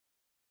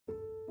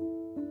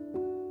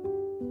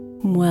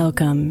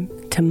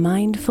Welcome to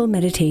Mindful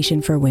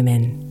Meditation for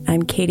Women.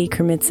 I'm Katie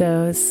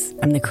Kermitzos.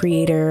 I'm the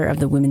creator of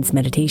the Women's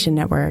Meditation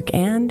Network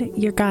and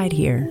your guide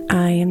here.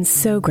 I am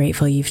so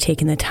grateful you've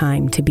taken the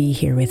time to be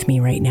here with me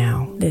right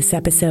now. This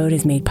episode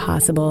is made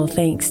possible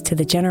thanks to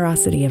the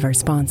generosity of our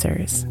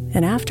sponsors.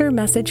 And after a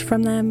message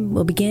from them,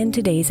 we'll begin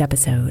today's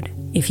episode.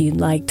 If you'd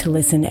like to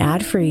listen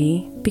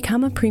ad-free,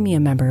 become a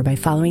premium member by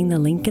following the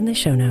link in the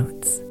show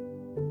notes.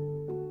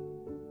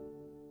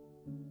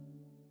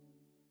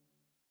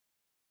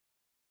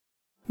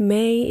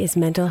 May is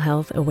Mental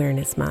Health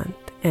Awareness Month,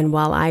 and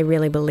while I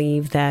really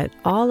believe that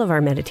all of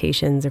our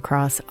meditations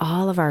across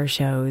all of our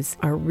shows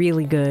are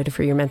really good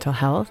for your mental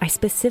health, I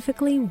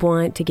specifically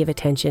want to give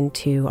attention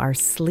to our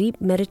Sleep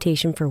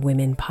Meditation for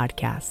Women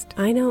podcast.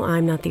 I know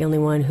I'm not the only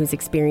one who's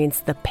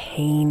experienced the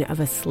pain of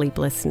a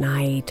sleepless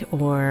night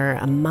or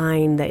a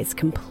mind that is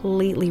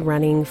completely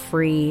running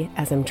free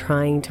as I'm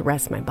trying to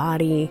rest my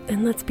body.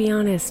 And let's be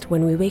honest,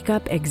 when we wake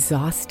up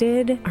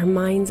exhausted, our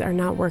minds are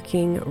not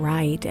working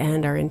right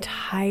and our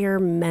entire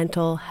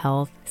mental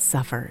health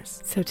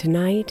suffers. So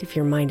tonight, if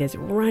your mind is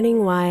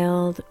running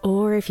wild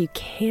or if you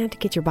can't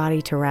get your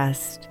body to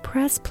rest,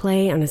 press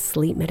play on a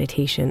sleep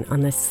meditation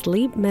on the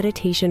Sleep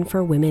Meditation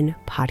for Women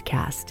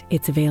podcast.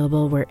 It's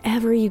available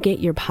wherever you get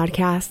your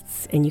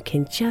podcasts, and you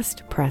can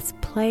just press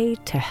play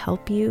to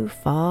help you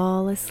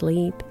fall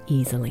asleep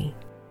easily.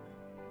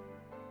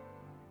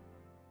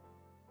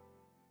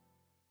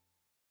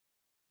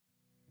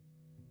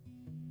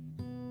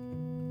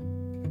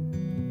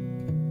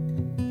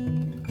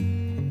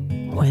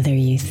 Whether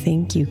you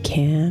think you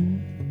can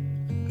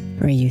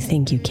or you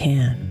think you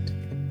can't,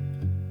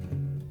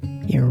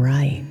 you're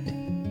right.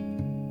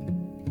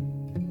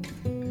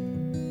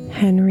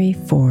 Henry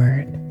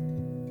Ford.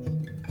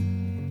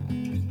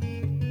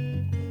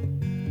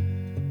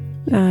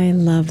 I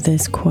love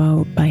this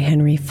quote by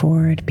Henry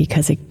Ford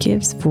because it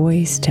gives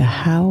voice to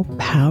how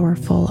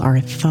powerful our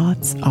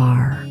thoughts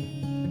are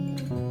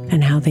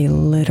and how they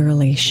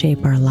literally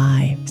shape our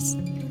lives.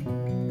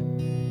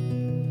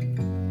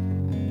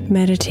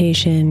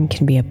 Meditation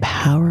can be a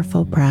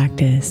powerful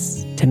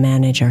practice to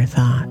manage our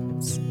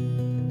thoughts,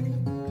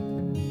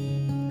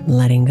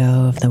 letting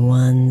go of the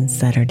ones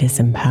that are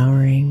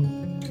disempowering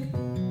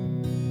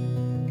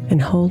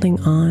and holding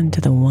on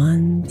to the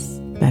ones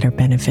that are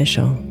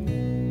beneficial.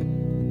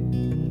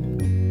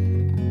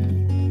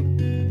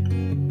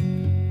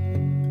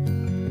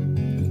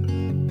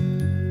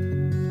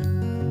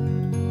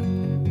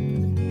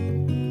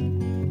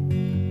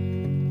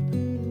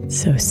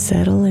 So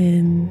settle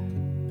in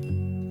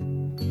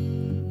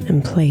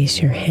and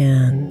place your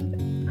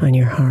hand on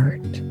your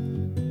heart.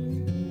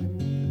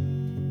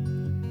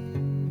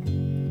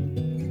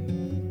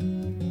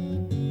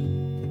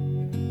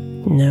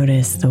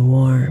 Notice the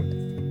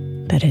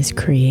warmth that is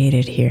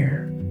created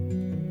here.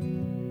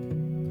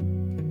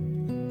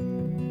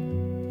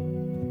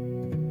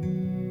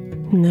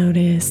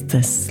 Notice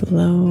the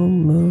slow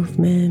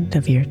movement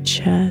of your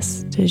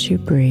chest as you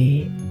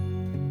breathe.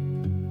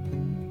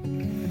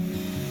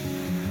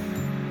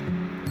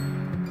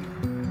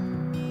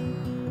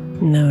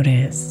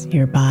 Notice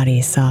your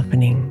body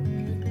softening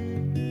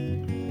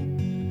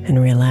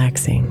and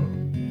relaxing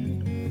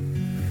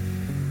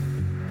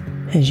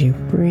as you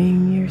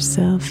bring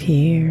yourself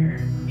here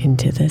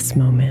into this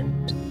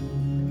moment.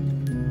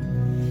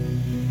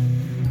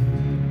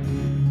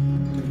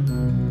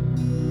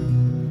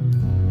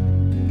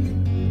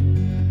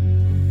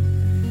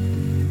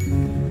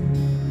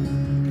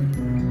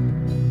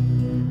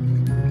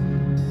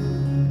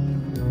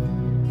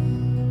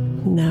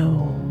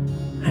 No,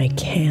 I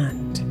can't.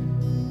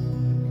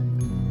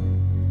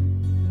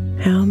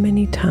 How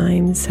many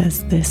times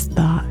has this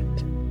thought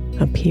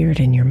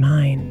appeared in your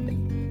mind?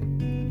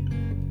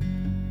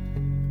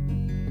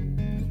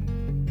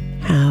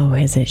 How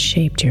has it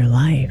shaped your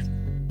life?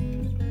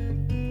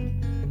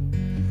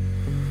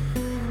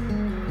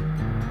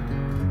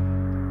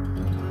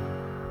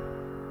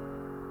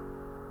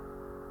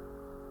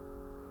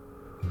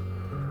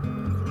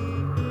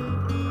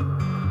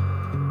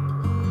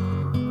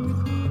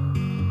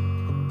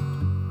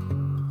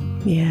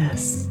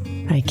 Yes,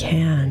 I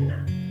can.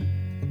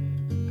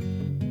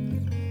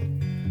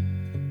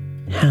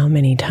 How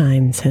many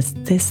times has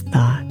this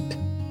thought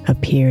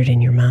appeared in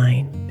your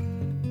mind?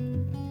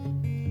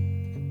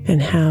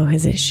 And how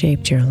has it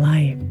shaped your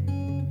life?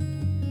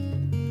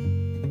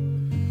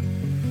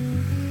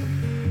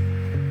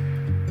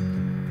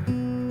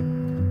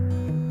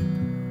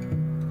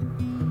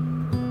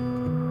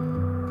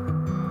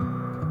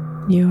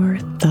 Your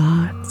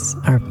thoughts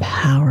are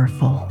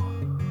powerful.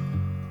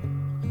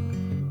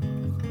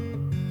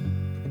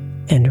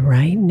 And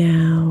right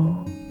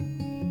now,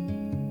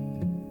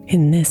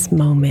 in this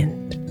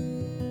moment,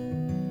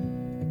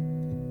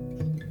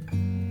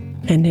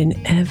 and in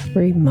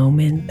every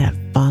moment that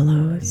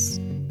follows,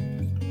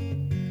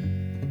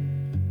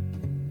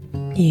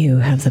 you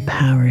have the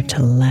power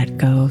to let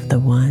go of the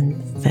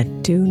ones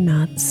that do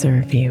not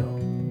serve you,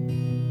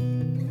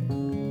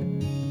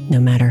 no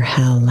matter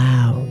how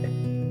loud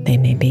they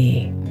may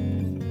be.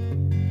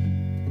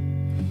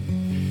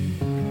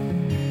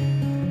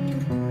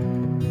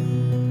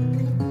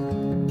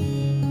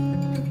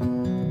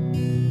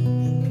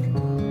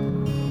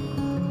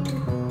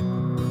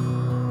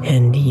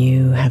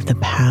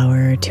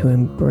 Remember to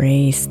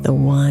embrace the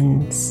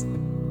ones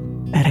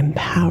that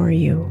empower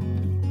you,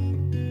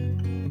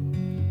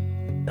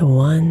 the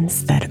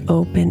ones that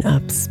open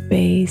up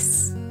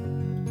space,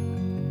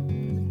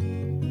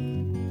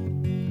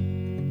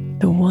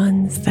 the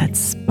ones that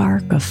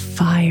spark a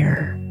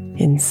fire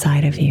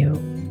inside of you,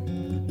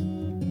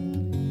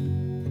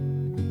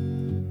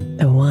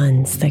 the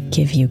ones that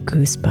give you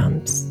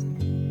goosebumps.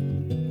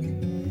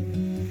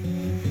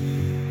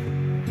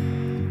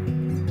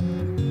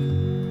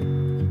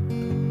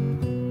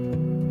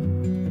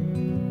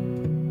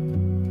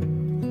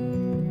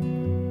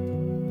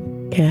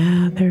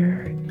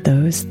 Gather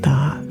those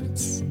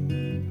thoughts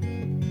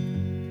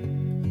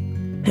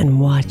and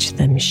watch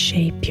them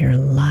shape your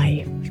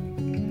life.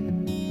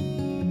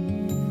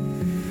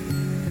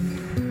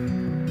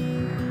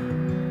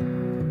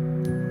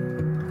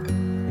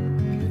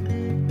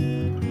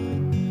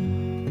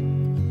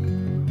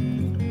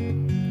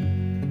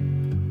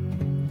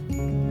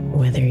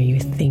 Whether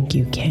you think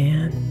you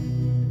can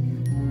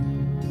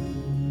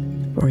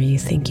or you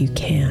think you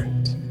can't,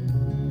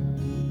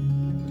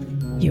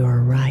 you are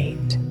right.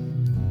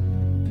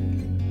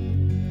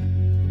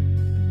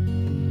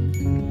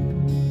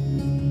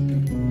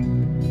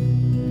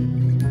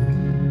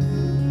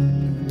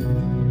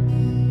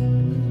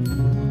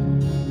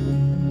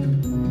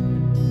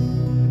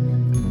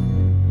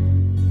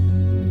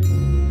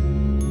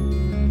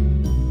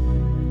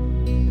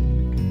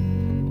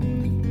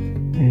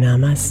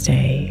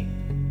 Namaste,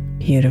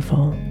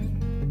 beautiful.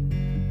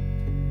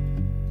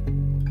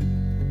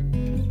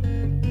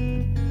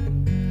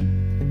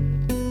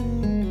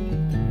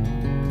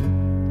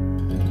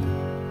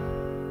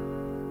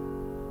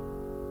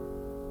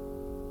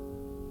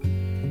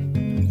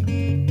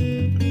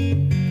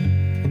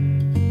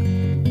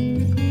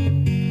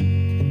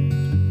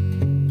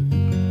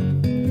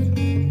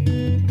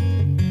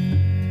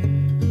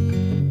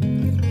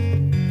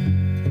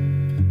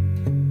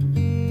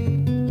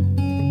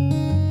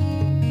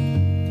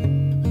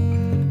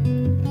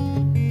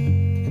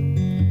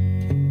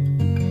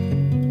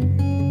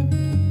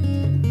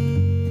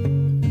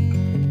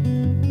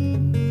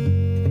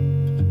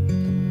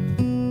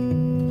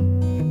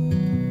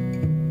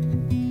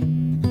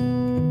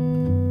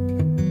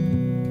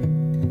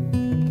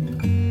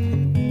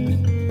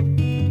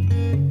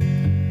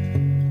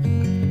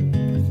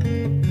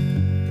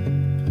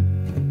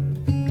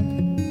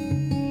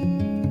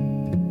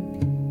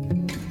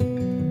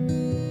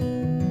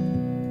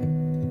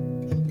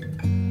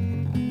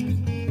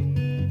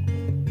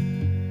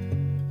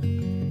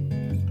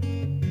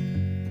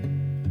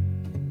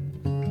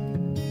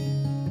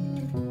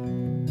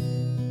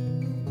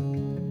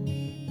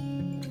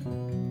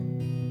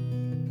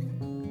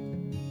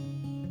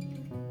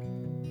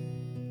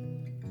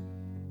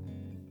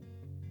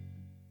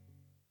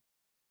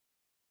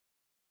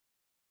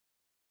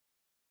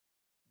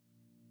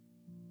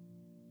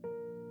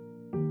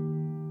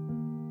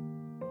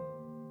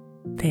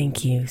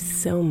 Thank you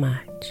so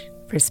much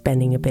for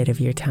spending a bit of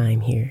your time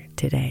here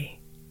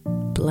today.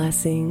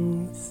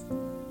 Blessings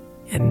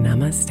and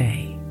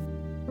namaste.